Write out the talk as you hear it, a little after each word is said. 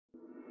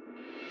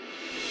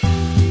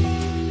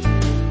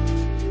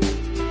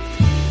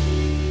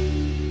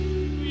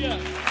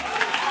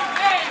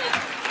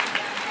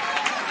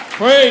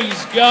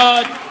Praise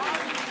God.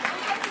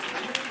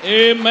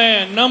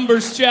 Amen.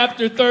 Numbers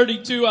chapter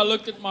 32. I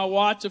looked at my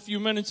watch a few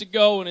minutes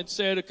ago and it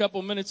said a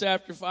couple minutes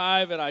after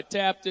 5, and I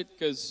tapped it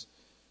because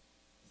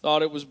I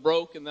thought it was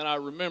broke, and then I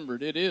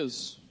remembered it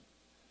is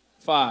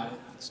 5.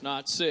 It's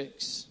not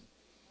 6.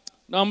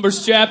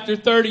 Numbers chapter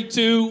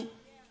 32.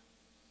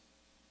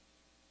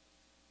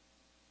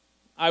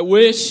 I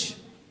wish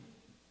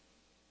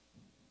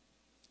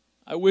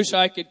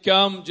I could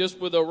come just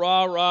with a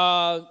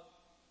rah-rah,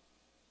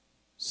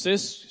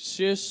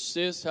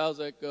 sis, how's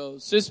that go?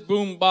 Sis,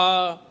 boom,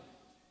 ba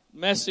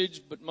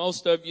message, but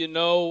most of you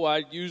know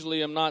I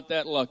usually am not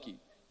that lucky.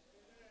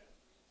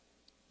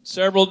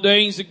 Several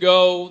days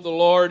ago, the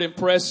Lord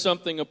impressed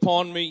something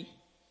upon me,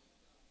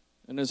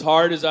 and as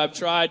hard as I've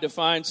tried to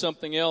find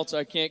something else,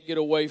 I can't get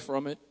away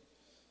from it.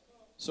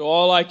 So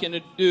all I can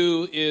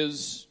do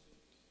is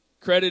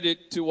credit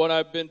it to what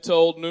I've been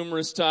told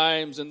numerous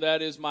times, and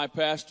that is my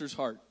pastor's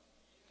heart.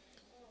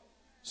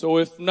 So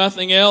if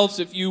nothing else,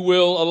 if you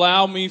will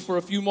allow me for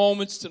a few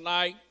moments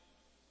tonight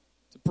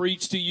to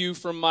preach to you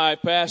from my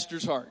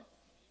pastor's heart.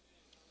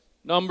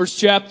 Numbers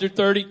chapter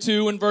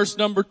 32 and verse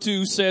number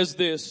 2 says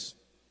this: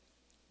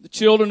 The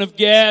children of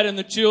Gad and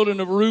the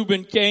children of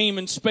Reuben came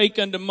and spake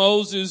unto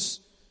Moses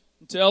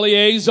and to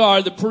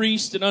Eleazar the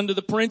priest and unto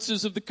the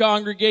princes of the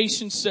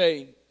congregation,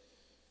 saying,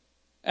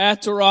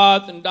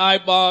 Ataroth and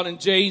Dibon and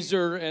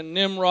Jazer and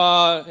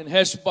Nimrah and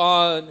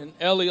Heshbon and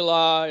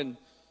Elilah and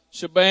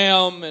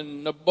Shebam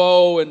and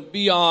Nebo and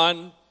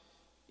Beon,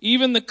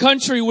 even the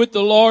country which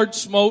the Lord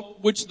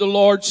smote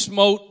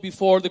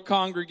before the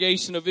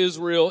congregation of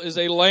Israel, is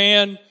a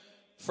land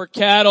for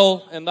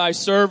cattle, and thy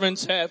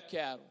servants have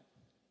cattle.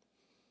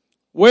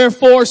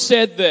 Wherefore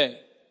said they,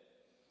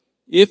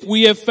 If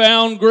we have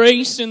found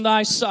grace in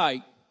thy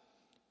sight,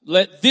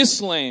 let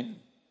this land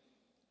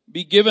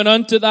be given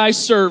unto thy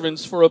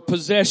servants for a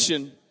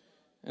possession,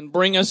 and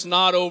bring us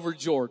not over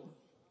Jordan.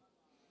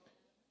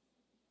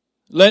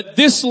 Let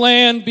this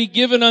land be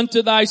given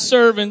unto thy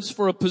servants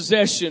for a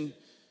possession,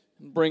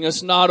 and bring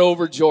us not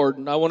over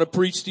Jordan. I want to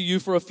preach to you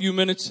for a few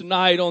minutes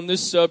tonight on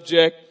this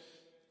subject: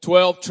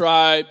 12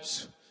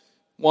 tribes,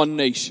 one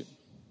nation.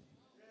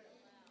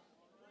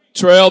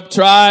 12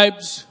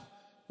 tribes,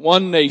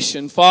 one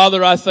nation.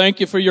 Father, I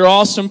thank you for your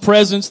awesome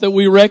presence that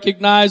we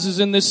recognize is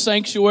in this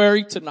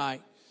sanctuary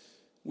tonight.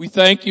 We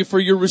thank you for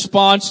your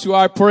response to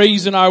our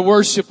praise and our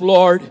worship,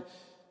 Lord.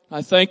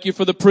 I thank you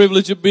for the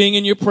privilege of being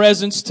in your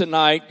presence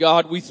tonight,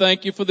 God. We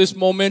thank you for this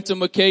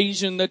momentum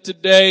occasion that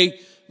today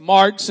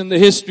marks in the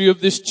history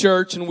of this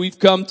church, and we've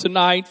come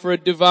tonight for a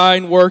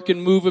divine work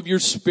and move of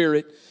your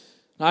Spirit.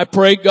 I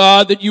pray,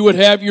 God, that you would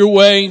have your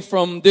way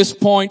from this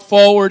point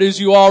forward as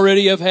you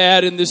already have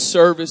had in this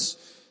service,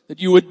 that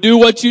you would do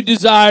what you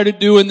desire to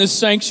do in this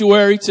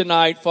sanctuary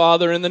tonight,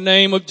 Father, in the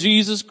name of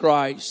Jesus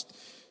Christ.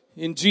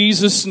 In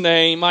Jesus'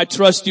 name, I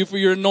trust you for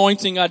your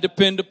anointing. I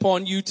depend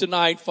upon you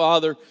tonight,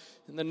 Father,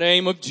 in the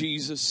name of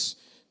Jesus.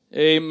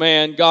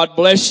 Amen. God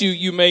bless you.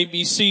 You may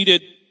be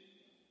seated.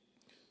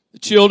 The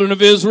children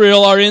of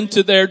Israel are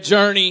into their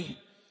journey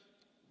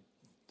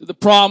to the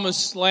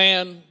promised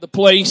land, the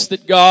place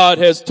that God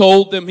has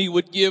told them he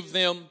would give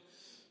them.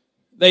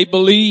 They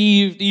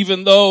believed,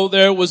 even though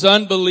there was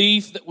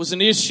unbelief that was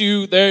an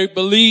issue, they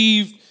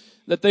believed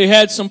that they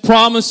had some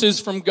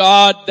promises from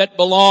God that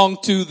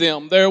belonged to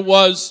them. There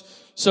was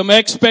some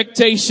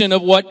expectation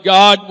of what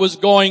God was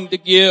going to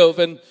give.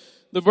 And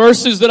the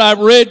verses that I've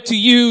read to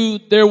you,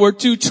 there were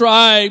 2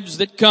 tribes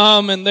that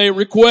come and they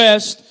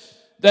request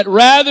that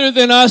rather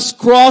than us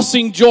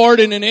crossing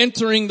Jordan and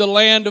entering the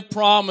land of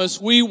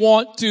promise, we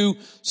want to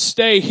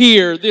stay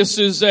here. This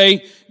is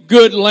a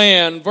good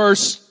land.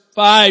 Verse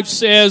 5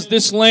 says,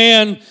 this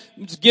land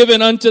is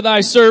given unto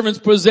thy servants'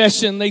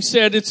 possession. They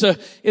said it's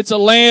a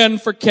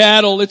land for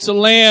cattle. It's a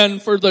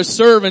land for the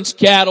servants'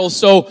 cattle.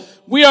 So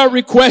we are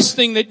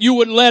requesting that you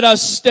would let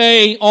us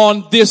stay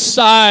on this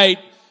side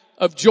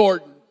of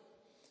Jordan.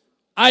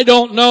 I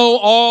don't know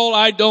all.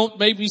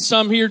 Maybe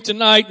some here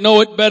tonight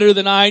know it better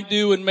than I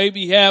do and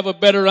maybe have a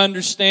better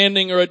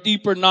understanding or a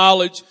deeper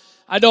knowledge.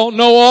 I don't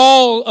know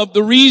all of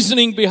the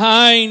reasoning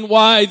behind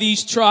why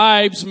these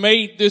tribes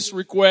made this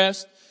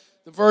request.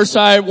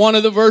 One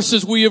of the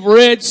verses we have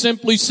read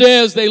simply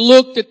says they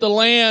looked at the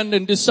land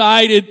and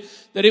decided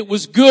that it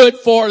was good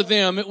for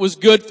them. It was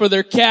good for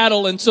their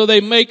cattle. And so they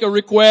make a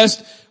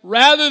request.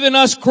 Rather than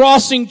us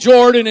crossing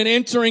Jordan and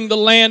entering the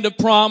land of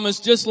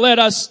promise, just let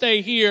us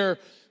stay here,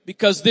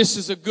 because this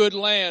is a good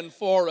land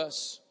for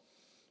us.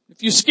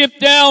 If you skip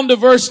down to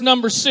verse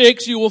number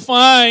 6, you will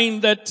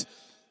find that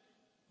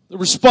the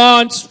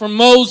response from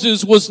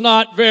Moses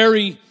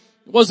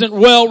wasn't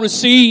well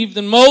received.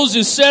 And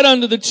Moses said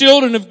unto the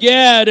children of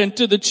Gad and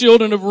to the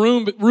children of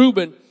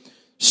Reuben,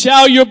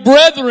 Shall your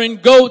brethren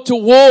go to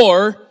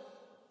war,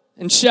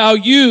 and shall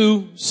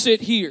you sit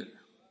here?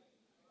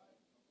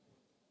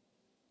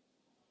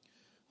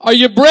 Are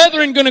your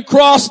brethren going to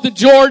cross the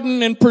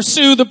Jordan and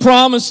pursue the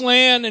promised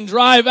land and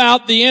drive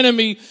out the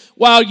enemy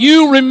while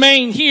you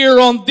remain here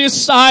on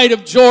this side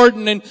of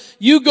Jordan and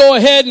you go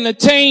ahead and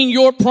attain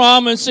your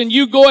promise and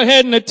you go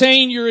ahead and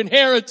attain your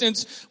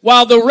inheritance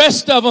while the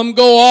rest of them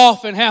go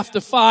off and have to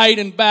fight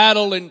and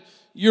battle and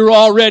you're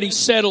already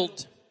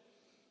settled?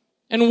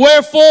 And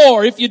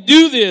wherefore, if you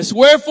do this,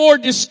 wherefore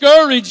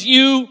discourage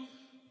you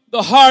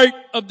the heart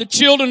of the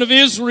children of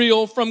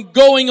Israel from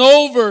going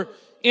over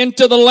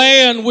into the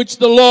land which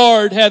the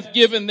Lord hath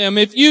given them?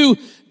 If you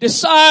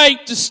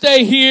decide to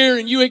stay here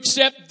and you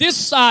accept this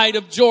side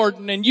of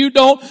Jordan and you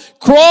don't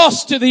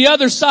cross to the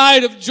other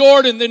side of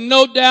Jordan, then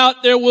no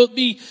doubt there will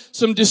be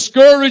some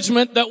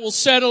discouragement that will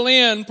settle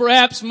in.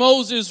 Perhaps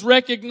Moses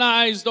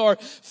recognized or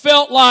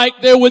felt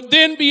like there would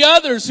then be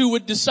others who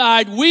would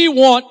decide, we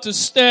want to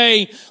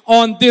stay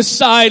on this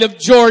side of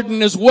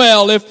Jordan as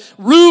well. If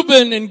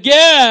Reuben and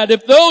Gad,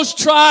 if those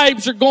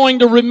tribes are going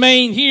to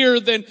remain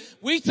here, then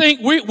we think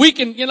we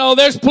can,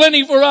 there's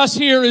plenty for us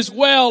here as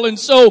well. And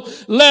so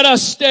let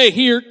us stay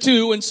here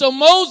too. And so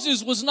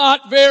Moses was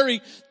not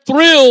very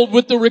thrilled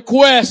with the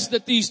request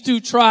that these two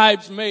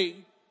tribes made.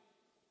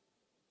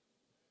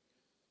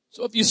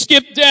 So if you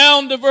skip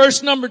down to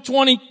verse number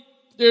 20,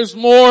 there's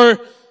more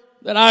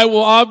that I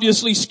will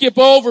obviously skip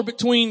over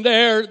between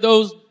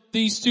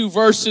these two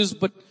verses,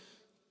 but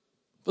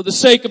for the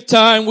sake of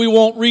time, we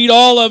won't read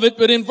all of it.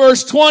 But in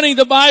verse 20,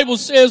 the Bible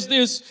says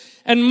this,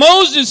 and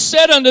Moses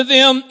said unto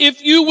them,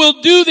 if you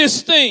will do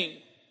this thing,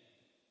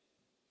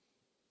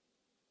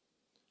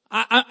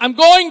 I'm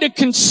going to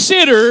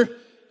consider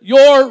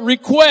your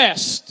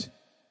request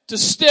to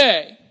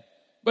stay.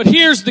 But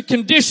here's the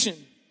condition.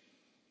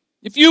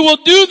 If you will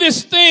do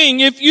this thing,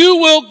 if you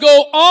will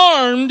go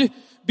armed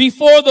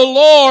before the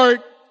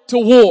Lord to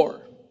war,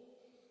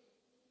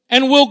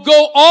 and will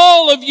go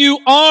all of you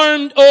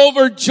armed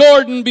over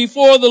Jordan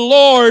before the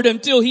Lord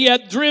until he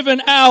hath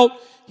driven out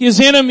his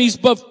enemies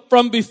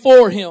from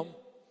before him.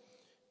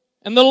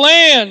 And the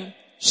land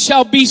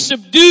shall be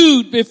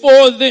subdued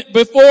before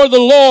the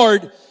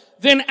Lord.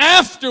 Then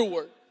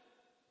afterward,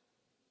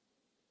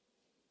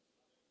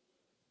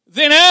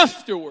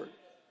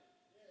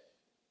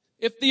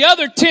 if the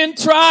other 10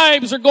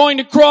 tribes are going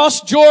to cross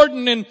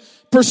Jordan and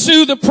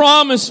pursue the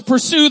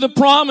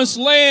promised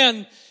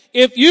land,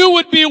 if you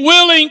would be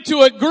willing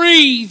to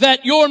agree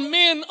that your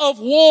men of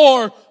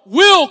war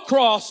will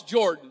cross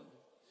Jordan,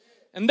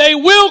 and they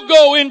will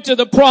go into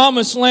the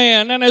promised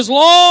land. And as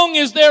long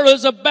as there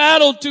is a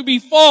battle to be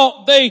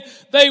fought, they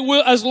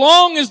will, as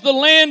long as the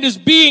land is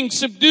being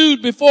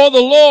subdued before the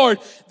Lord,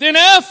 then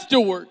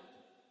afterward,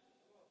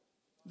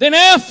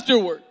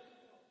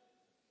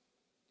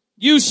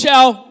 you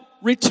shall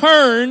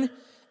return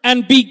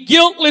and be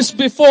guiltless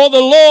before the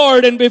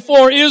Lord and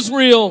before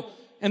Israel,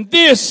 and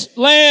this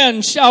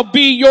land shall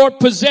be your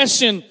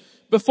possession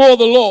before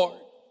the Lord.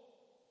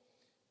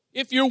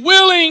 If you're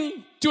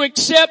willing to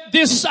accept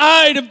this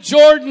side of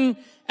Jordan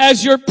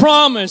as your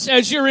promise,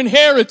 as your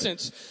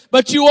inheritance,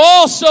 but you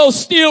also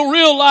still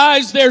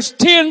realize there's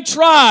 10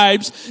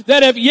 tribes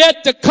that have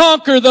yet to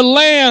conquer the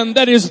land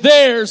that is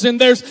theirs, and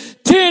there's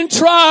 10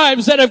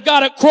 tribes that have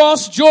got to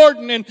cross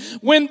Jordan. And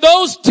when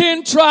those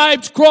 10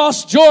 tribes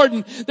cross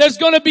Jordan, there's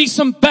going to be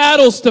some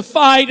battles to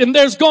fight, and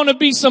there's going to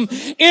be some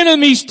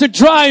enemies to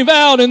drive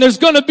out, and there's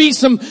going to be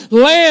some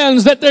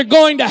lands that they're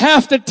going to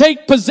have to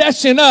take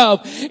possession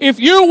of.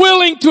 If you're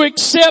willing to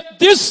accept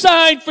this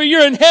side for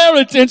your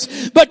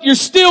inheritance, but you're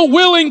still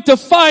willing to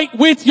fight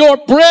with your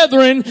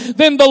brethren,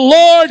 then the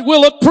Lord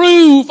will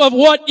approve of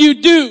what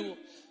you do.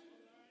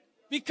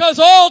 Because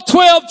all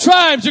 12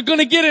 tribes are going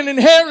to get an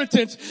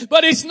inheritance.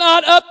 But it's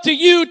not up to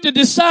you to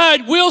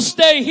decide, we'll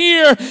stay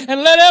here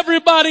and let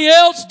everybody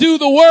else do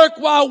the work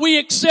while we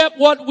accept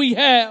what we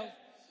have.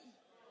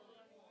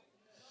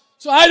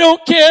 So I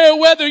don't care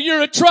whether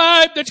you're a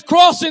tribe that's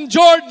crossing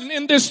Jordan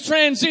in this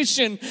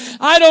transition.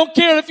 I don't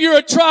care if you're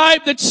a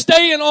tribe that's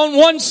staying on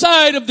one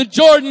side of the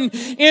Jordan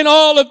in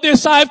all of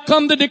this. I've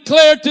come to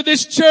declare to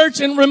this church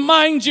and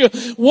remind you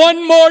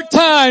one more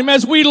time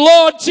as we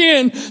launch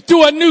in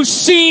to a new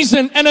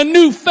season and a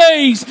new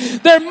phase.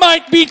 There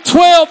might be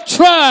 12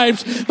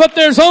 tribes, but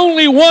there's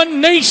only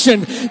one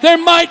nation. There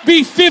might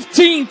be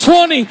 15,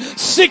 20,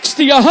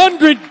 60,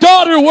 100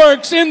 daughter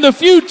works in the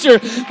future,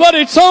 but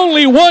it's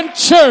only one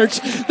church.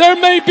 There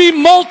may be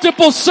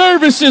multiple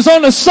services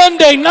on a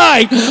Sunday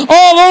night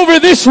all over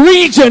this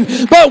region,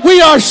 but we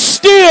are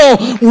still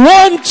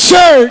one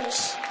church.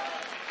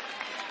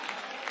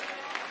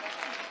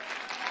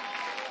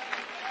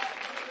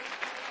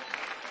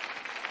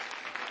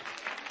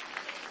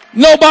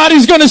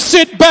 Nobody's going to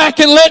sit back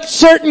and let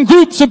certain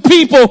groups of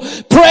people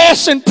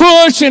press and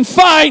push and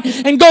fight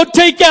and go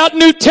take out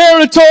new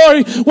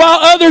territory while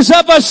others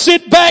of us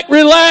sit back,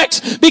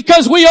 relax,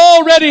 because we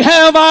already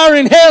have our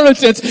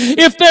inheritance.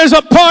 If there's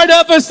a part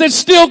of us that's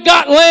still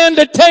got land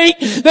to take,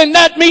 then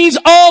that means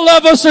all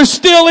of us are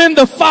still in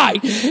the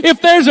fight.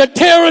 If there's a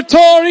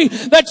territory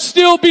that's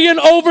still being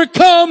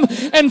overcome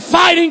and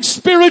fighting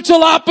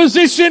spiritual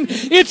opposition,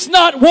 it's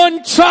not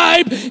one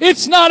tribe,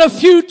 it's not a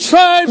few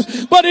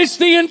tribes, but it's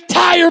the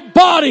entire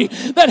body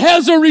that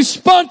has a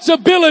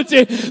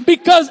responsibility,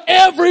 because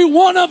every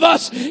one of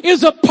us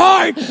is a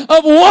part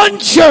of one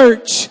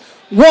church,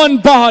 one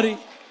body.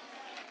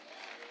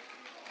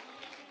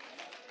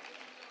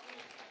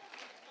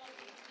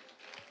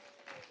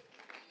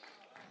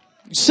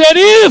 He said,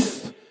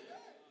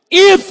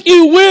 if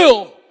you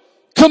will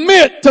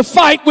commit to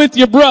fight with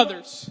your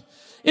brothers,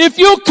 if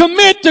you'll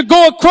commit to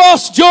go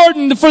across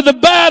Jordan for the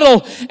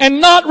battle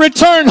and not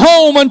return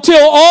home until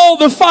all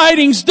the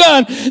fighting's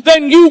done,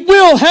 then you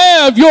will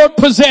have your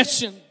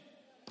possession.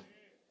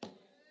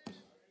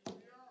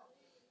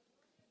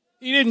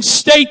 He didn't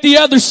state the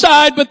other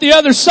side, but the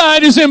other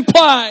side is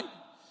implied.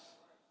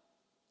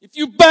 If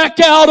you back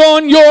out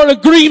on your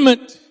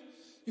agreement,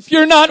 if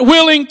you're not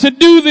willing to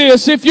do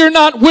this, if you're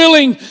not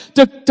willing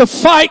to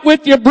fight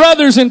with your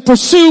brothers and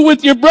pursue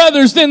with your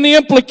brothers, then the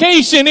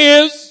implication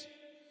is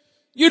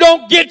you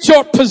don't get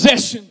your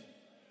possession.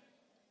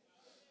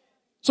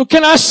 So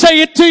can I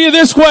say it to you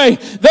this way?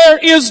 There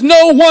is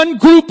no one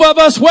group of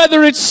us,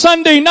 whether it's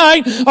Sunday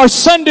night or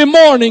Sunday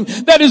morning,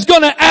 that is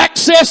going to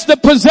access the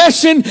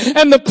possession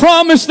and the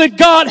promise that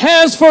God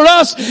has for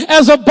us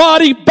as a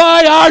body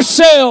by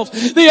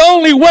ourselves. The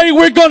only way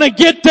we're going to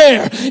get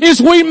there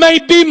is we may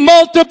be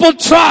multiple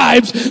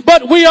tribes,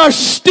 but we are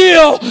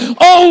still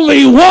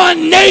only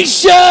one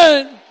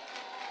nation.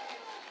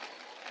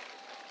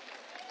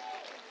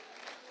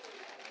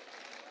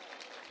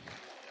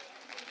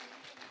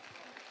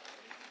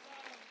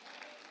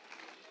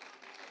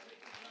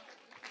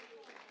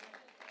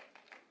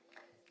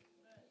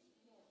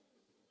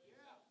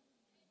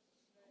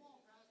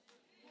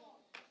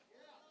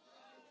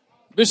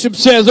 Bishop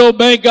says,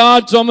 obey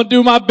God, so I'm going to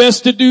do my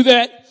best to do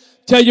that.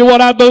 Tell you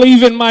what I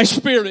believe in my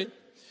spirit.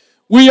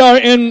 We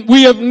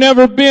have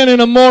never been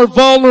in a more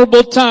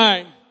vulnerable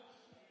time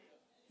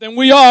than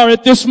we are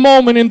at this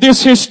moment in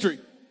this history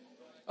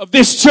of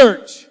this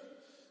church.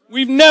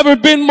 We've never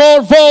been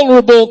more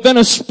vulnerable than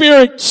a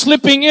spirit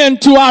slipping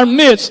into our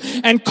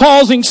midst and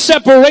causing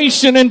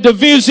separation and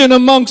division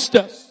amongst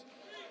us.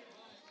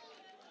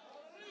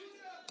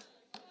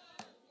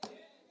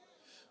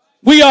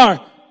 We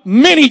are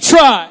many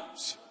tribes.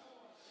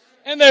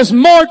 And there's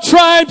more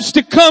tribes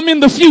to come in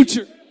the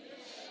future.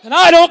 And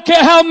I don't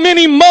care how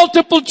many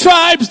multiple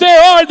tribes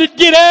there are that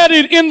get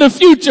added in the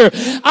future.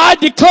 I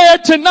declare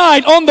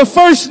tonight, on the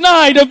first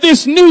night of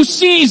this new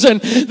season,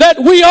 that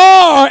we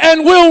are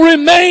and will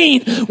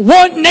remain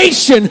one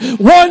nation,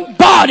 one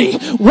body,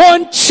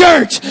 one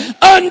church,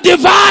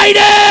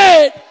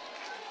 undivided.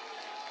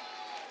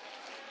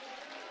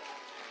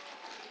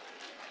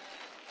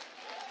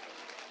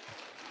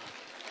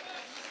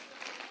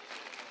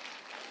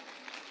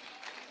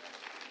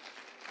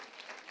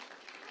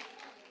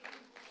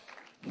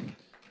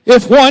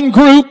 If one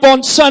group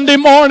on Sunday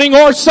morning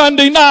or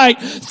Sunday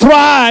night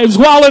thrives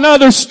while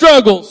another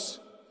struggles,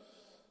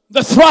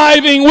 the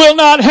thriving will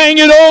not hang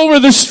it over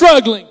the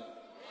struggling.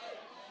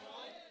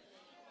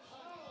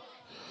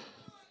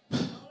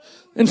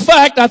 In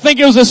fact, I think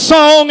it was a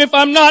song, if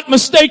I'm not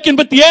mistaken,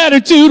 but the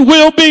attitude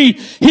will be,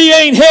 he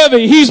ain't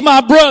heavy, he's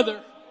my brother.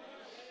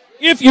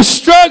 If you're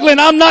struggling,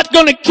 I'm not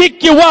going to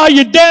kick you while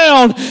you're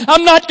down.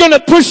 I'm not going to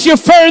push you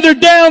further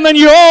down than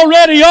you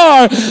already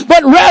are.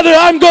 But rather,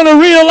 I'm going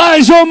to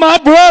realize you're my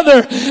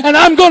brother. And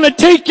I'm going to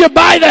take you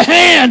by the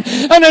hand.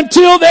 And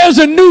until there's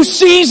a new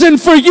season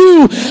for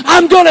you,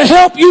 I'm going to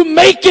help you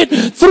make it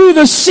through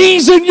the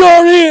season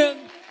you're in.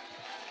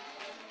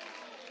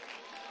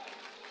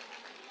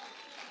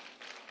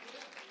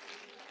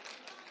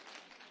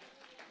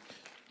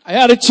 I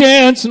had a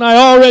chance, and I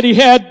already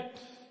had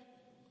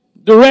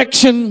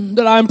direction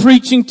that I'm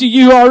preaching to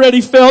you. Already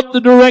felt the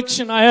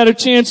direction. I had a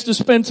chance to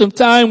spend some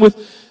time with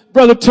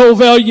Brother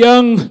Tovell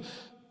Young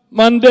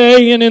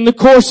Monday, and in the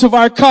course of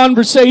our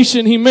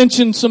conversation, he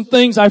mentioned some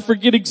things. I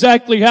forget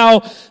exactly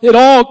how it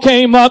all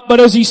came up, but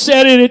as he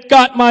said it, it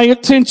got my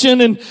attention,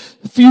 and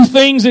a few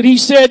things that he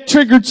said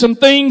triggered some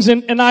things,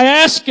 and I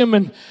asked him,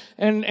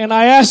 and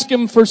I asked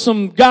him for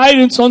some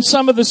guidance on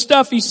some of the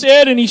stuff he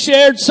said, and he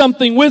shared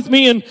something with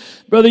me. And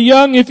Brother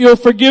Young, if you'll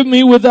forgive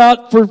me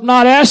for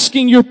not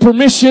asking your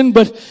permission,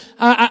 but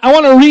I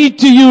want to read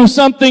to you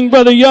something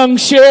Brother Young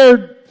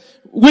shared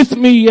with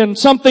me, and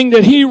something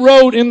that he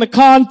wrote in the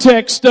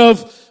context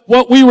of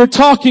what we were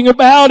talking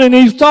about. And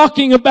he's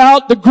talking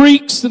about the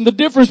Greeks and the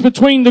difference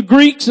between the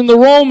Greeks and the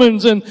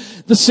Romans, and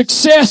the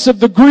success of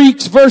the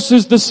Greeks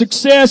versus the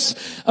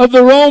success of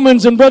the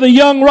Romans. And Brother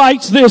Young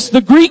writes this: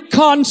 the Greek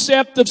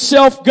concept of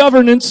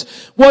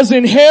self-governance was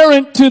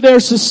inherent to their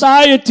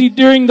society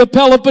during the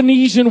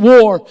Peloponnesian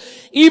War.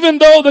 Even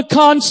though the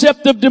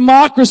concept of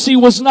democracy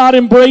was not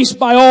embraced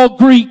by all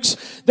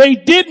Greeks, they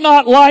did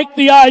not like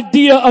the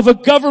idea of a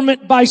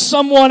government by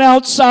someone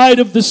outside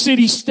of the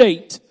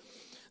city-state.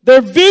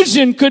 Their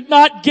vision could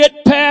not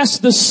get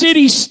past the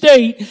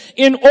city-state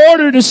in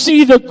order to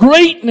see the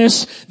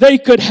greatness they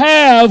could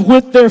have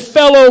with their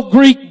fellow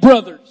Greek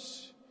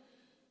brothers.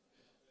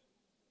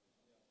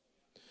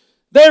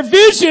 Their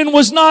vision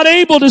was not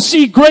able to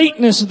see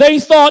greatness. They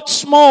thought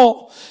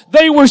small.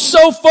 They were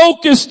so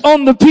focused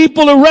on the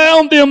people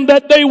around them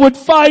that they would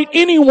fight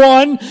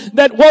anyone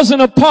that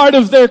wasn't a part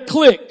of their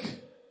clique.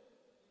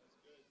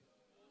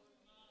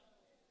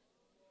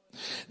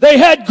 They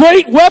had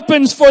great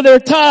weapons for their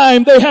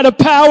time. They had a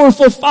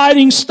powerful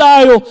fighting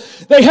style.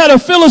 They had a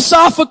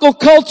philosophical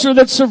culture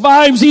that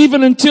survives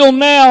even until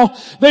now.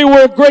 They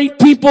were a great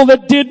people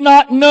that did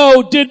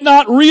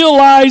not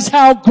realize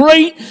how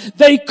great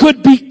they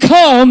could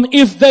become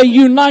if they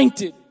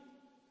united.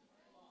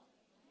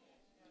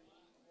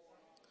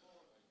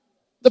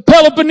 The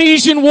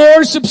Peloponnesian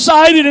War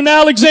subsided and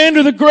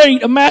Alexander the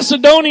Great, a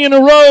Macedonian,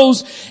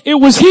 arose. It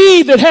was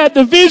he that had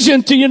the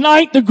vision to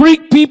unite the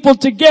Greek people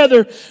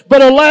together.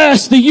 But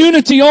alas, the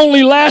unity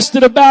only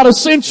lasted about a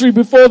century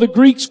before the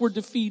Greeks were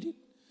defeated.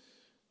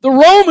 The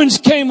Romans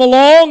came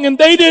along and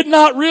they did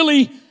not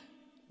really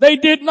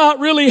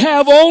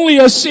have only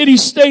a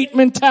city-state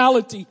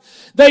mentality.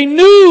 They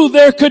knew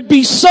there could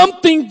be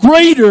something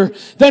greater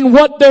than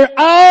what their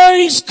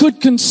eyes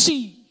could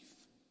conceive.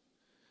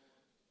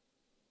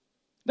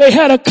 They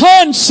had a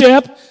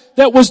concept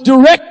that was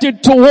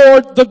directed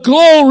toward the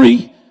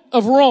glory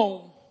of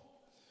Rome.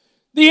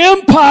 The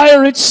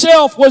empire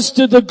itself was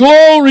to the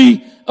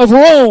glory of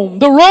Rome.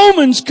 The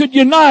Romans could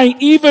unite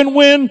even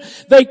when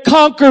they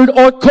conquered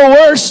or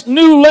coerced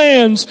new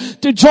lands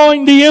to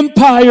join the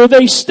empire.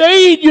 They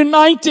stayed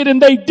united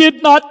and they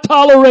did not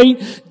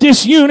tolerate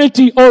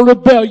disunity or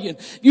rebellion.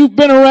 You've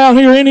been around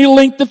here any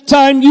length of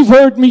time. You've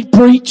heard me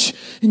preach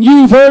and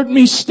you've heard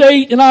me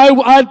state, and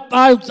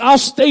I'll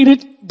state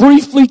it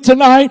briefly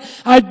tonight.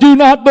 I do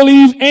not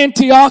believe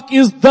Antioch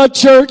is the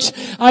church.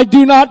 I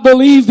do not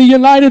believe the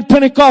United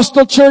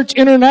Pentecostal Church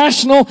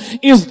International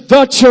is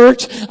the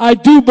church. I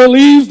do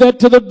believe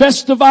that to the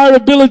best of our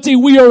ability,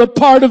 we are a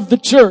part of the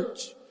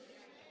church.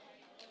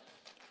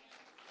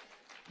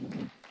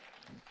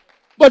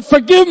 But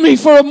forgive me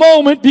for a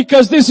moment,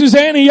 because this is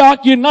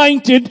Antioch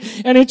United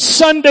and it's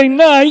Sunday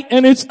night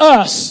and it's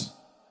us.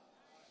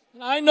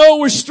 I know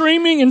we're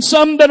streaming and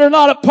some that are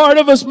not a part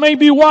of us may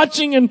be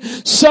watching and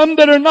some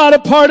that are not a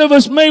part of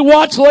us may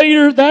watch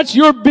later. That's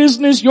your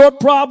business, your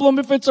problem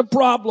if it's a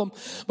problem.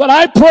 But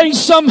I pray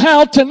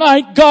somehow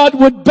tonight God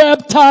would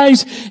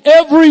baptize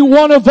every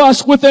one of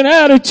us with an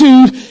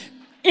attitude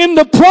in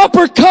the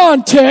proper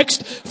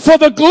context for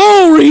the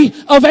glory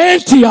of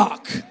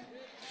Antioch.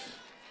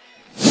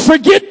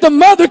 Forget the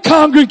mother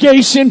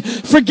congregation,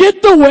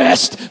 forget the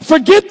west,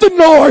 forget the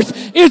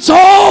north. It's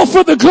all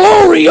for the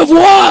glory of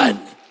one.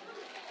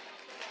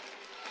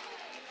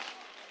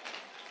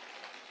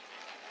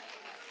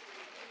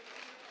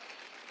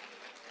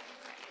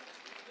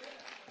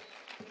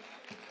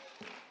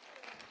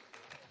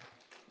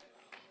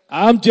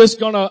 I'm just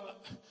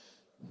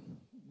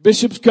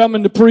Bishop's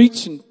coming to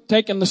preach and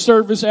taking the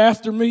service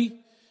after me.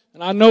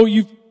 And I know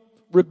you've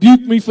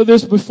rebuked me for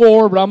this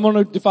before,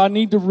 but if I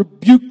need to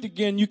rebuke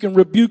again, you can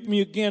rebuke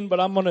me again, but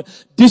I'm gonna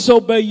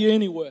disobey you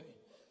anyway.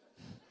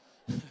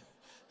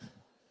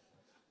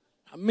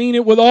 I mean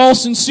it with all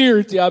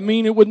sincerity. I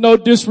mean it with no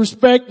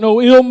disrespect, no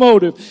ill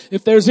motive.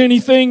 If there's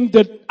anything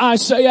that I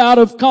say out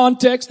of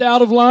context,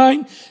 out of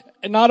line,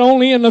 and not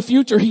only in the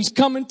future, he's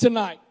coming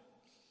tonight.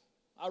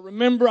 I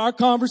remember our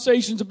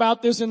conversations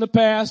about this in the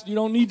past. You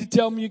don't need to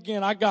tell me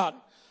again. I got it.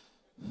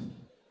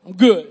 I'm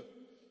good.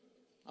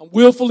 I'm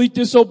willfully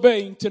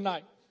disobeying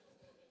tonight.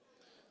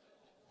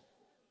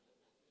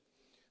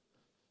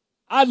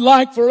 I'd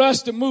like for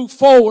us to move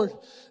forward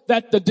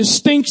that the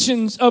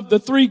distinctions of the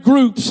three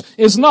groups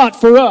is not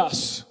for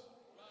us.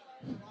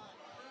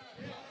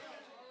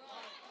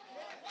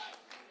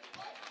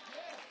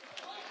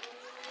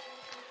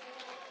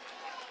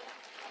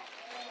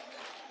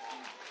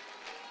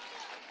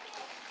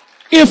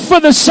 If for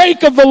the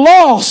sake of the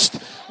lost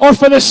or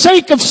for the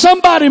sake of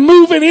somebody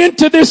moving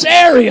into this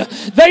area,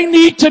 they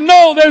need to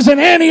know there's an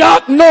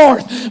Antioch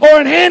North or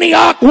an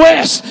Antioch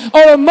West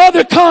or a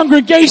mother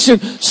congregation,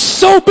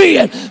 so be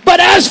it. But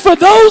as for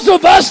those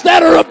of us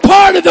that are a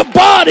part of the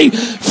body,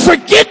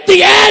 forget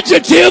the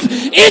adjective.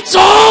 It's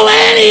all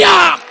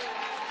Antioch.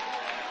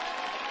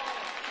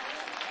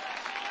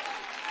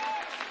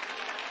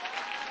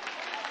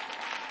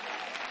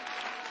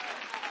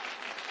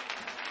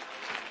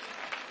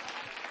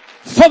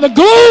 For the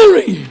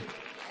glory.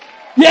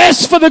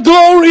 Yes, for the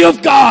glory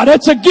of God.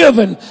 That's a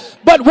given.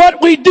 But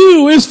what we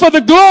do is for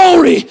the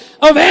glory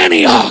of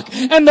Antioch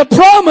and the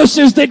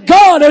promises that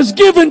God has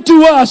given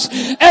to us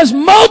as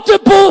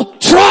multiple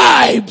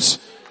tribes,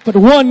 but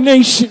one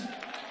nation.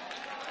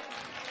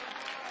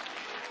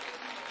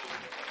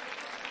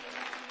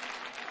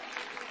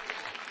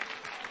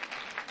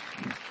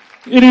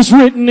 It is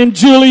written in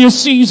Julius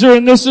Caesar,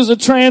 and this is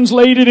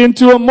translated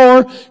into a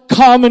more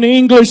common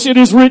English. It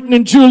is written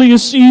in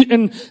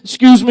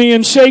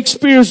in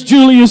Shakespeare's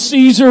Julius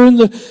Caesar, and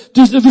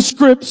the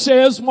script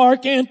says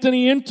Mark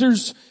Antony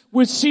enters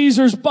with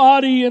Caesar's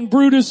body, and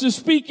Brutus is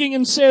speaking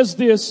and says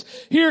this: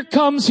 "Here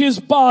comes his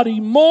body,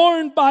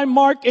 mourned by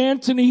Mark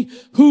Antony,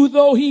 who,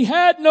 though he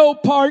had no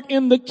part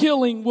in the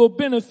killing, will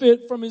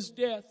benefit from his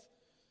death."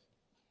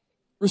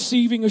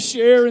 receiving a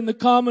share in the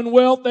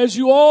commonwealth, as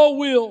you all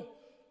will.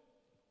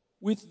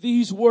 With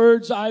these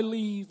words I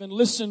leave, and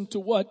listen to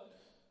what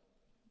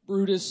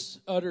Brutus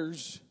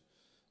utters.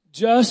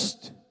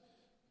 Just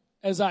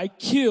as I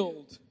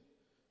killed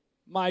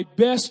my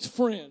best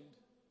friend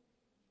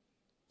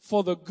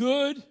for the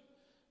good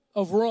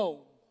of Rome,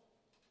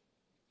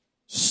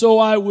 so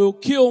I will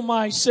kill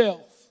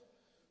myself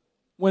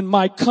when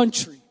my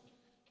country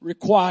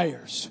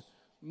requires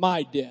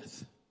my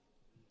death.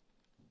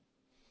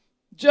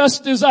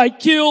 Just as I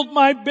killed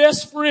my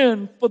best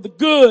friend for the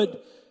good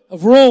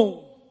of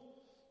Rome,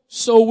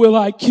 so will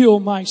I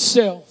kill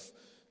myself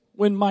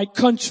when my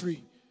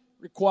country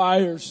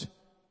requires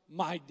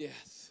my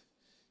death.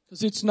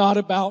 Because it's not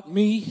about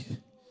me.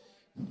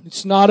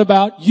 It's not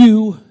about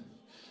you.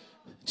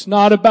 It's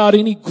not about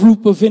any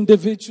group of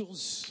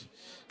individuals.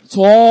 It's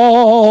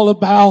all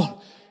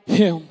about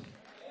Him.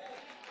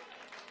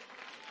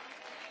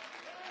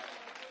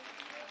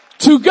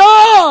 To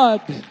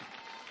God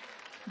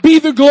be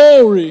the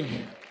glory.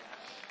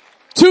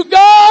 To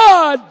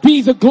God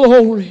be the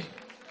glory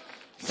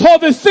for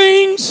the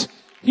things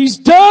He's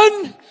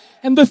done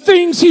and the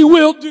things He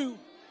will do.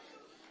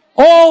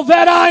 All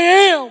that I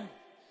am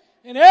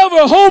and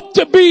ever hope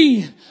to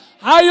be,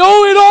 I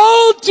owe it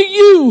all to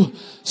you.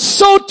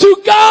 So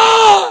to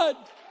God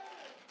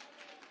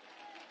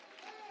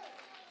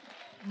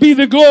be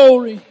the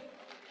glory.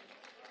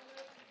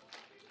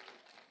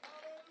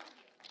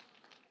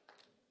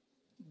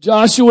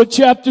 Joshua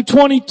chapter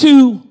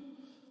 22.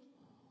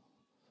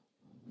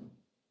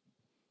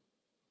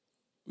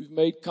 We've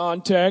made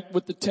contact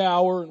with the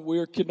tower and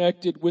we're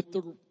connected with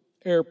the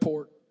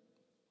airport.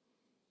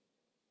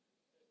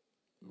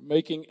 We're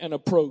making an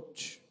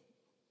approach.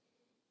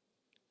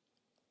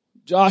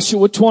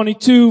 Joshua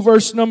 22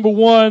 verse number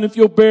 1. If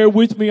you'll bear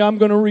with me, I'm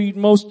going to read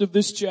most of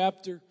this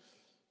chapter.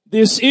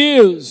 This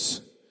is,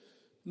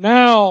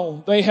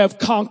 now they have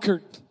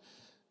conquered.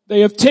 They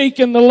have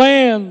taken the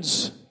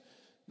lands.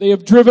 They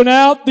have driven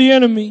out the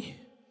enemy.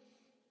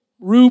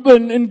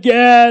 Reuben and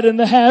Gad and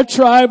the half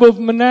tribe of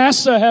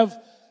Manasseh have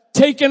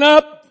taken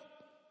up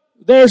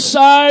their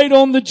side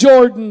on the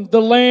Jordan,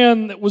 the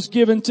land that was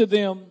given to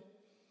them.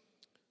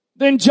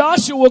 Then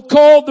Joshua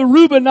called the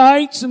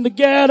Reubenites and the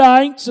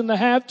Gadites and the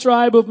half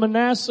tribe of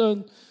Manasseh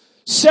and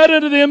said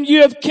unto them,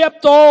 You have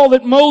kept all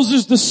that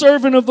Moses the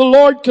servant of the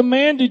Lord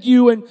commanded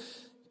you, and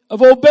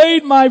have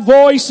obeyed my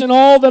voice in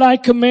all that I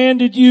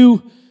commanded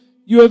you.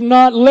 You have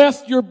not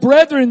left your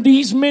brethren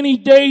these many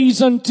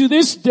days unto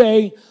this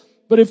day,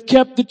 but have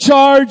kept the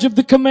charge of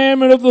the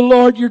commandment of the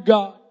Lord your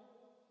God.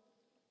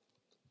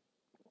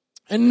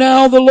 And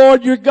now the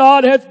Lord your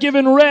God hath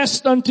given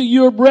rest unto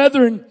your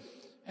brethren,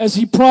 as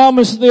He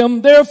promised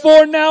them.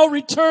 Therefore now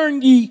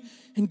return ye,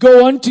 and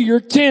go unto your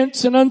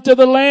tents, and unto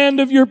the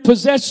land of your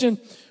possession,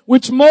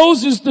 which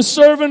Moses the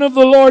servant of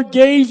the Lord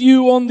gave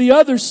you on the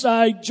other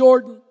side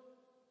Jordan.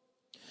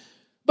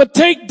 But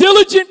take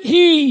diligent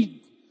heed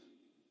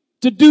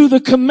to do the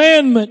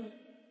commandment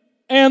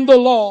and the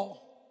law.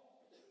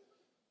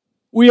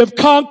 We have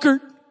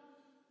conquered.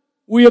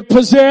 We have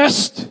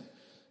possessed.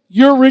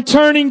 You're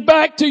returning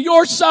back to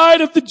your side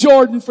of the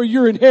Jordan for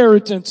your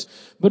inheritance.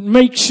 But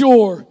make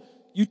sure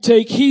you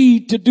take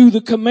heed to do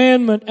the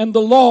commandment and the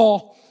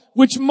law,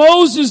 which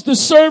Moses, the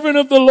servant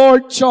of the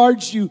Lord,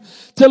 charged you,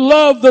 to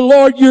love the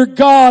Lord your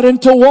God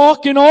and to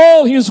walk in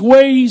all His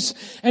ways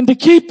and to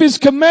keep His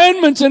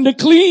commandments and to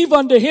cleave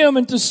unto Him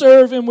and to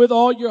serve Him with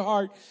all your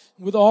heart,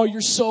 with all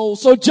your soul.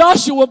 So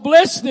Joshua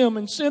blessed them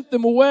and sent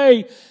them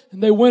away,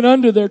 and they went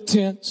under their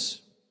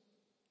tents.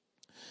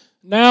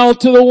 Now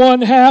to the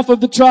one half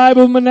of the tribe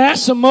of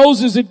Manasseh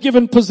Moses had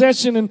given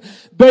possession in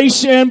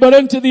Bashan, but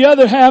unto the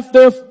other half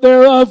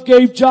thereof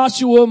gave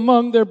Joshua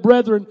among their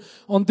brethren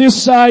on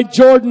this side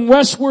Jordan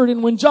westward.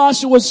 And when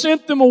Joshua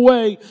sent them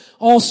away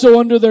also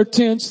under their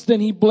tents,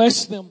 then he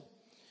blessed them.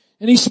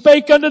 And he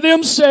spake unto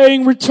them,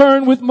 saying,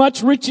 Return with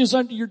much riches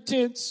unto your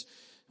tents,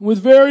 and with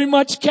very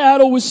much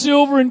cattle, with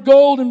silver and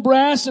gold and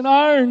brass and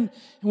iron,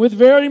 and with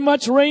very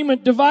much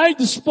raiment. Divide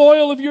the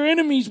spoil of your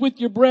enemies with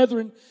your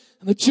brethren.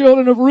 And the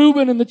children of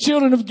Reuben and the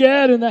children of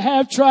Gad and the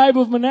half tribe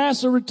of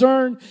Manasseh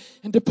returned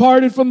and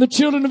departed from the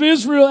children of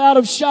Israel out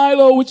of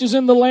Shiloh, which is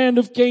in the land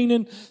of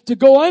Canaan, to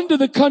go unto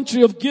the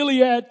country of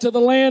Gilead, to the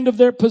land of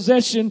their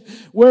possession,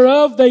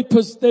 whereof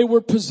they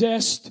were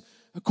possessed,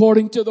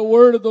 according to the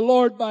word of the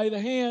Lord by the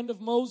hand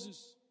of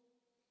Moses.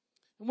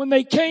 And when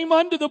they came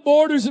unto the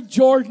borders of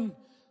Jordan,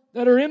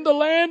 that are in the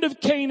land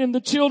of Canaan,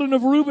 the children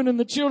of Reuben and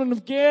the children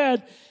of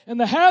Gad and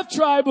the half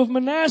tribe of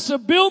Manasseh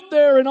built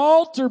there an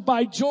altar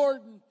by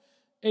Jordan,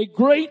 a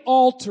great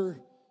altar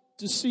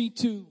to see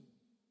to.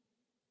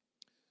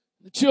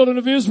 The children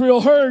of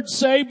Israel heard,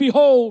 say,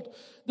 Behold,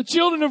 the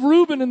children of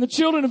Reuben and the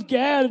children of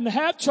Gad and the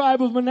half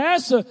tribe of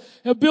Manasseh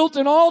have built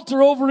an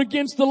altar over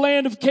against the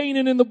land of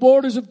Canaan in the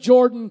borders of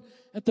Jordan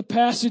at the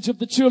passage of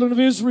the children of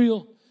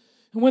Israel.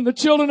 And when the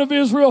children of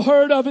Israel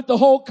heard of it, the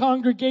whole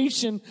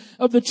congregation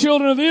of the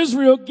children of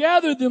Israel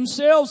gathered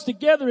themselves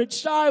together at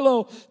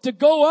Shiloh to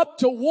go up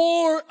to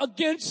war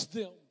against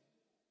them.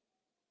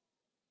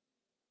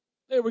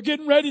 They were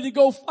getting ready to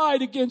go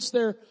fight against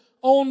their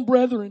own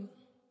brethren.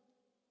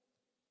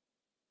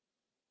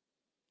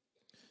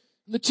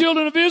 The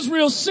children of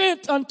Israel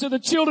sent unto the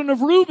children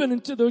of Reuben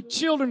and to the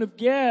children of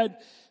Gad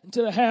and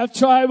to the half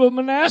tribe of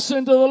Manasseh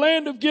and to the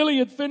land of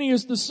Gilead,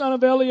 Phinehas the son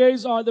of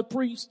Eleazar the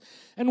priest,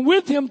 and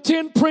with him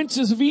 10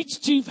 princes of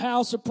each chief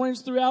house, a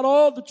prince throughout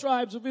all the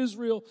tribes of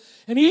Israel.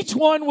 And each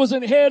one was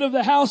an head of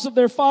the house of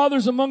their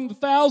fathers among the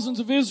thousands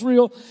of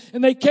Israel.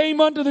 And they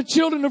came unto the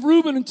children of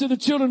Reuben and to the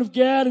children of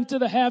Gad and to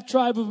the half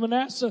tribe of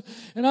Manasseh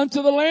and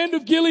unto the land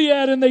of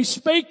Gilead, and they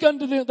spake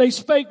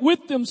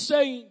with them,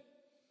 saying,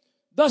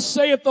 Thus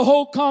saith the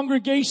whole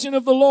congregation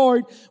of the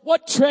Lord,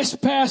 what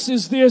trespass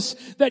is this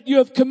that you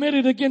have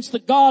committed against the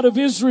God of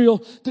Israel,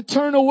 to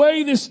turn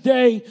away this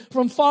day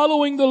from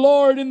following the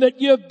Lord, and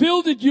that you have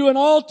builded you an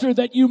altar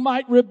that you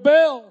might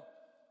rebel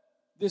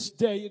this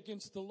day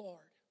against the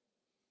Lord?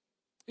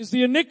 Is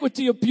the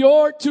iniquity of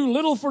Peor too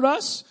little for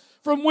us,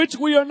 from which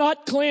we are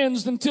not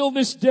cleansed until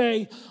this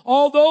day,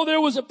 although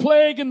there was a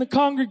plague in the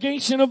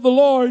congregation of the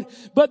Lord,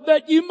 but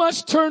that you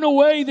must turn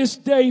away this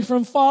day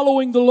from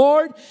following the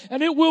Lord,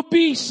 and it will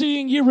be,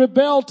 seeing ye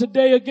rebel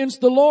today against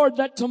the Lord,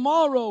 that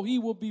tomorrow he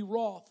will be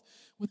wroth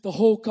with the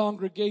whole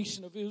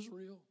congregation of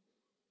Israel.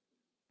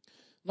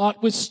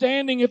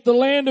 Notwithstanding, if the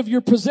land of your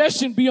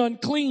possession be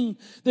unclean,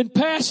 then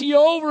pass ye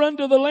over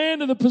unto the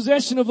land of the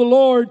possession of the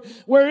Lord,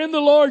 wherein the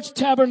Lord's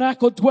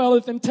tabernacle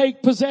dwelleth, and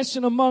take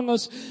possession among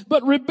us.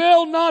 But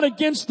rebel not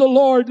against the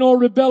Lord, nor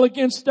rebel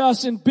against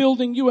us in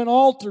building you an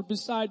altar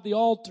beside the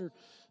altar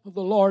of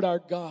the Lord our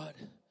God.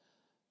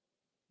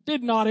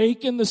 Did not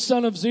Achan the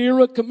son of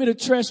Zerah commit a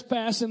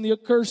trespass in the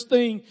accursed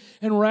thing,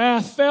 and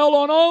wrath fell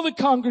on all the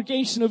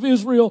congregation of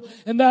Israel,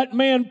 and that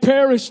man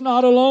perished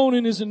not alone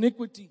in his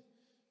iniquity?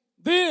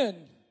 Then,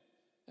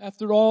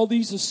 after all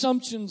these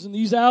assumptions and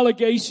these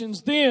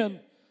allegations, then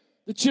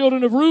the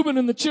children of Reuben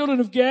and the children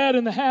of Gad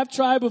and the half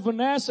tribe of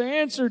Manasseh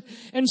answered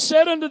and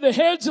said unto the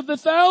heads of the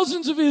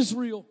thousands of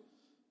Israel,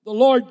 The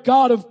Lord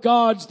God of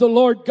gods, the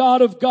Lord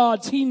God of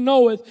gods, he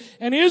knoweth,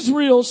 and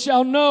Israel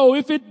shall know,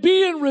 if it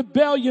be in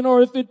rebellion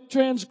or if it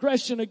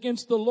transgression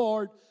against the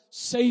Lord,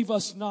 save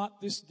us not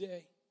this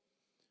day.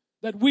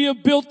 That we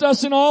have built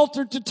us an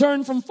altar to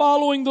turn from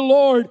following the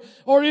Lord,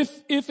 or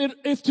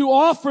if to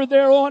offer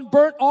thereon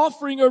burnt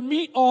offering or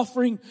meat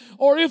offering,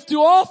 or if to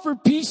offer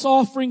peace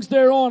offerings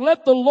thereon,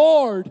 let the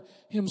Lord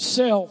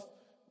himself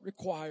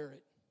require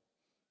it.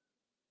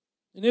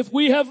 And if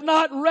we have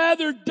not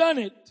rather done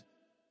it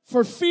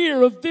for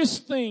fear of this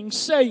thing,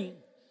 saying,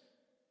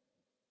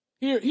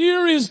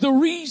 here is the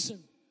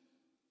reason.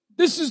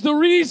 This is the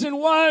reason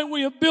why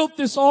we have built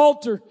this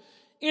altar.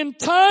 In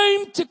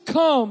time to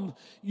come,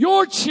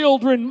 your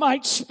children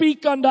might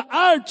speak unto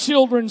our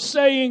children,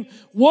 saying,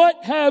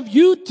 What have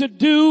you to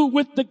do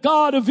with the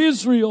God of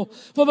Israel?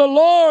 For the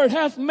Lord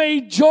hath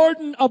made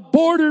Jordan a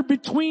border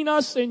between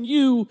us and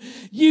you.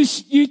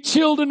 Ye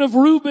children of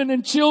Reuben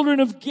and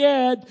children of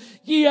Gad,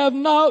 you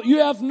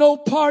have no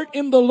part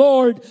in the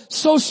Lord.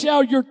 So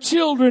shall your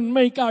children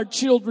make our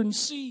children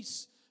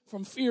cease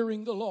from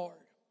fearing the Lord.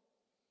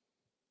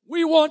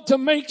 We want to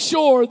make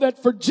sure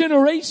that for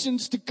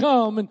generations to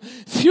come and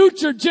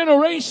future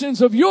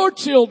generations of your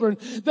children,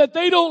 that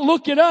they don't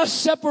look at us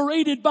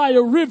separated by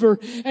a river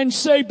and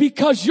say,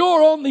 because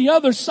you're on the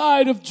other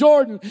side of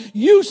Jordan,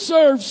 you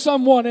serve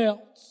someone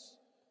else.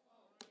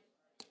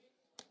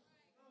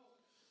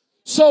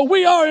 So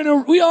we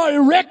are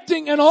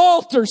erecting an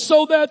altar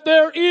so that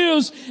there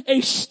is a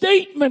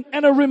statement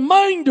and a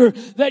reminder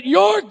that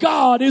your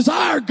God is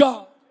our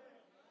God.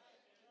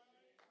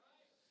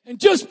 And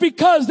just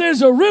because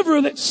there's a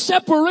river that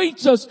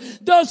separates us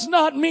does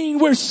not mean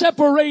we're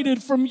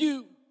separated from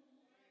you.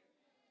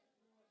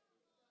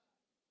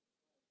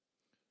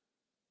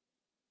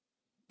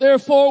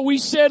 Therefore we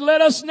said,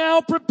 let us now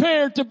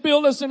prepare to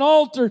build us an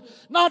altar,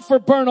 not for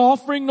burnt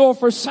offering nor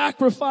for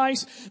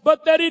sacrifice,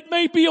 but that it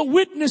may be a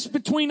witness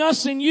between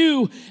us and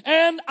you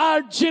and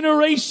our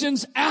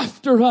generations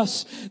after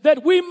us,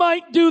 that we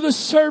might do the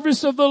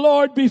service of the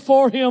Lord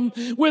before him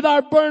with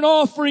our burnt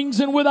offerings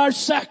and with our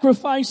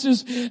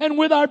sacrifices and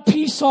with our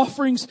peace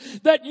offerings,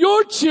 that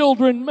your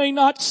children may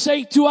not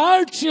say to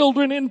our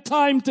children in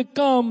time to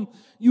come,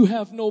 you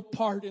have no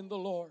part in the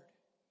Lord.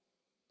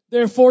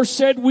 Therefore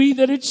said we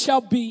that it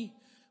shall be,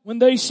 when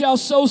they shall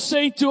so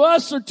say to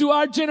us or to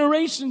our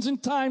generations in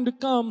time to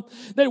come,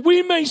 that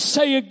we may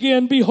say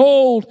again,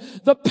 behold,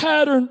 the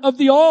pattern of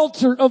the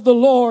altar of the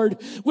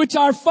Lord, which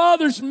our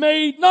fathers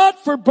made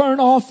not for burnt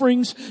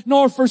offerings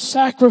nor for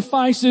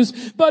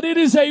sacrifices, but it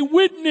is a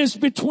witness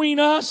between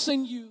us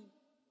and you.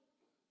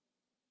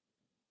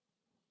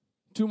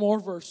 2 more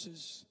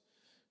verses.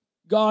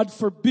 God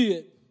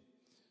forbid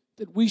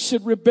that we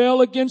should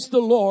rebel against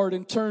the Lord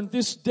and turn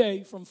this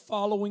day from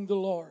following the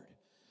Lord,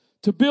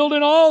 to build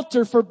an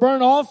altar for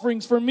burnt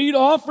offerings, for meat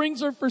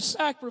offerings, or for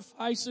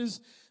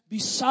sacrifices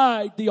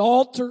beside the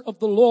altar of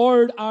the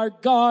Lord our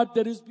God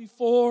that is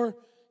before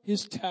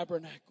his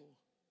tabernacle.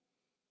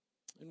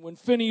 And when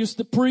Phinehas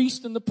the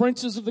priest and the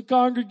princes of the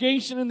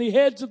congregation and the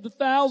heads of the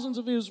thousands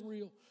of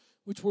Israel,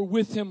 which were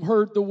with him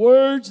heard the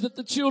words that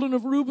the children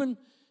of Reuben,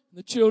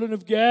 the children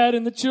of Gad,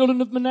 and the children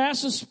of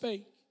Manasseh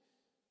spake,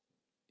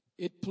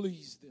 it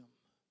pleased them.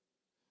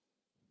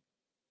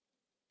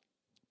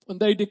 When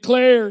they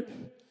declared,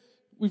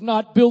 we've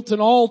not built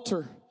an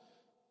altar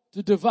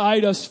to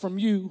divide us from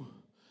you.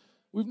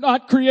 We've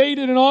not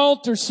created an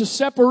altar to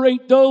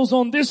separate those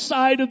on this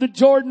side of the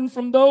Jordan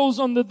from those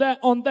on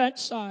that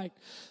side.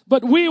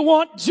 But we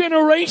want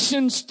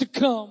generations to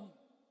come.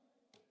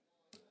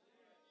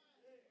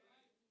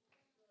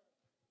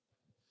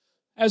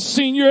 As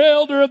senior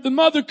elder of the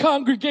mother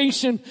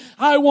congregation,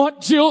 I want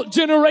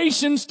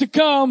generations to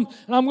come.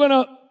 And I'm going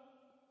to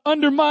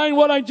undermine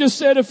what I just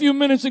said a few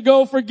minutes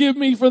ago. Forgive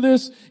me for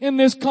this in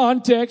this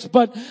context.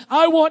 But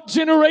I want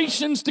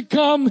generations to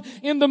come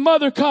in the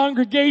mother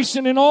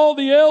congregation and all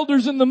the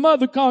elders in the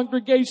mother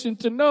congregation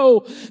to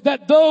know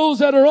that those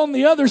that are on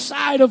the other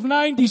side of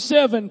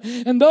 97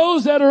 and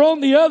those that are on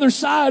the other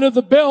side of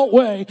the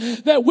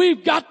Beltway, that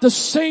we've got the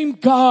same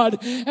God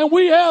and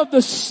we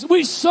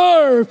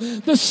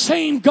serve the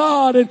same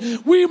God,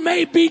 and we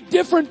may be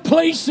different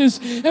places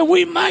and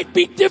we might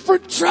be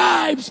different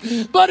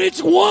tribes, but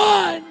it's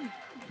one.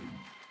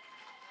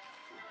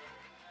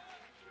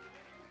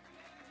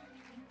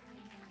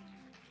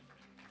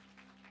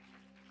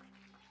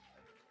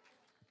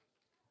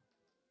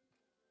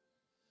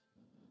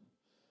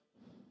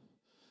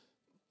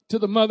 To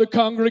the mother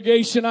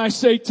congregation, I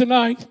say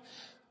tonight,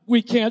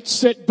 we can't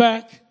sit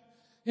back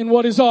in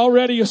what is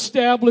already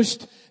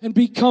established and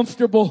be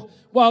comfortable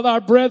while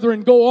our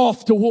brethren go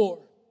off to war.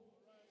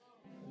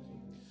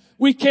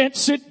 We can't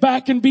sit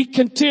back and be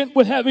content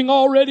with having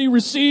already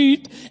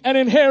received an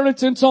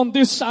inheritance on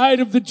this side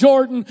of the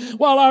Jordan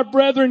while our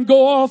brethren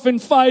go off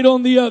and fight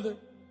on the other.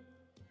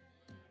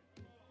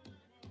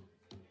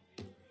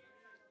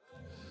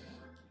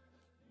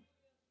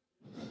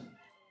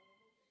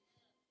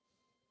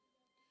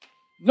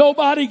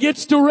 Nobody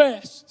gets to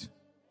rest.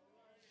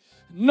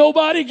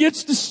 Nobody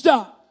gets to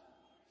stop.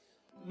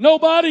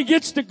 Nobody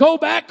gets to go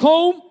back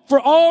home for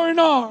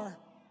R&R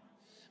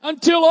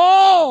until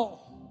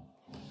all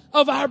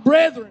of our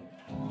brethren,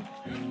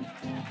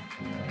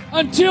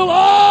 until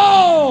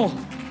all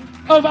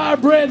of our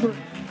brethren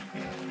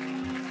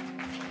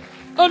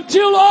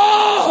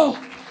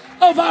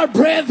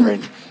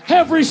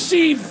have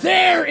received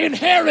their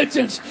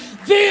inheritance.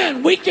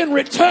 Then we can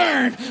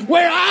return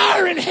where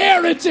our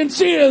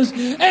inheritance is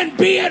and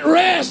be at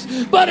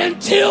rest. But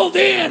until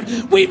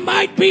then, we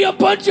might be a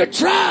bunch of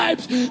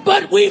tribes,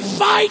 but we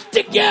fight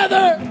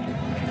together.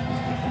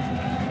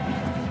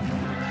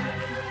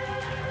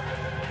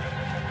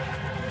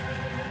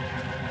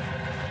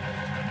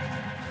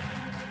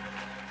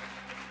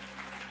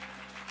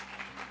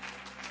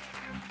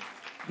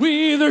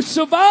 We either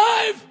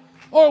survive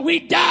or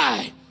we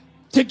die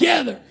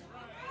together.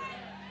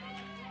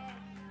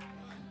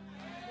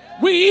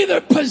 We either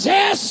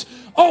possess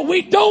or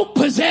we don't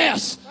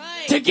possess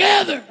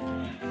together.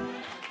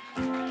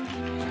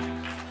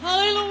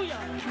 Hallelujah.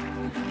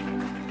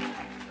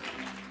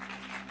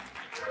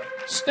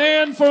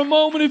 Stand for a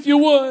moment if you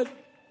would,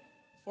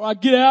 before I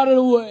get out of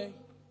the way.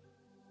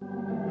 I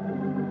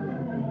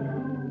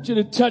want you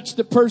to touch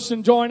the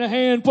person, join a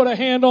hand, put a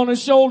hand on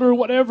his shoulder,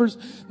 whatever's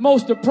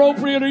most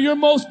appropriate or you're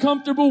most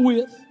comfortable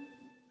with.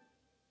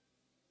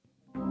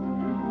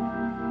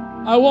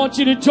 I want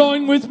you to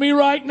join with me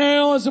right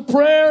now as a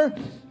prayer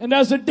and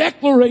as a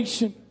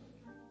declaration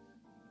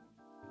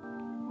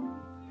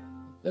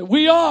that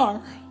we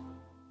are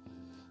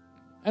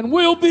and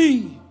will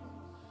be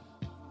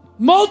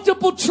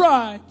multiple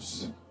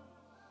tribes,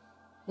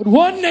 but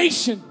one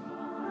nation.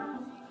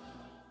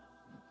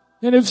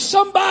 And if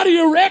somebody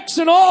erects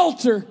an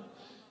altar,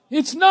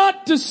 it's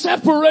not to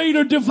separate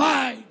or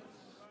divide,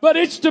 but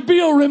it's to be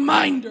a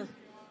reminder.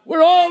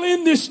 We're all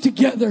in this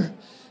together.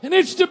 And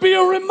it's to be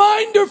a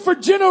reminder for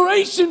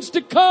generations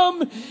to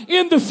come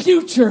in the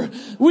future.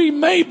 We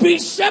may be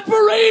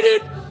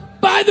separated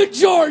by the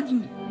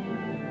Jordan.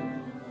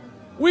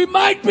 We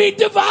might be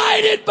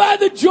divided by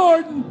the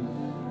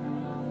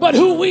Jordan. But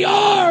who we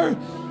are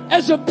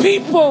as a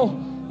people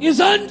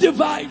is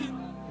undivided.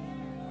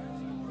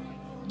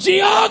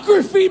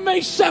 Geography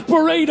may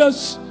separate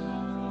us,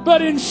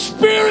 but in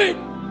spirit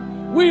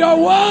we are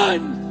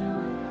one.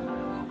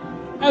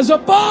 As a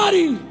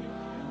body,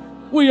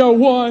 we are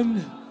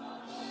one.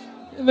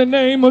 In the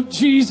name of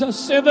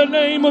Jesus, in the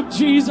name of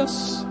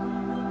Jesus,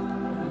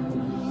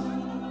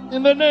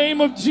 in the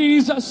name of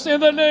Jesus, in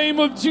the name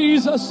of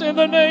Jesus, in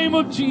the name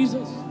of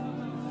Jesus.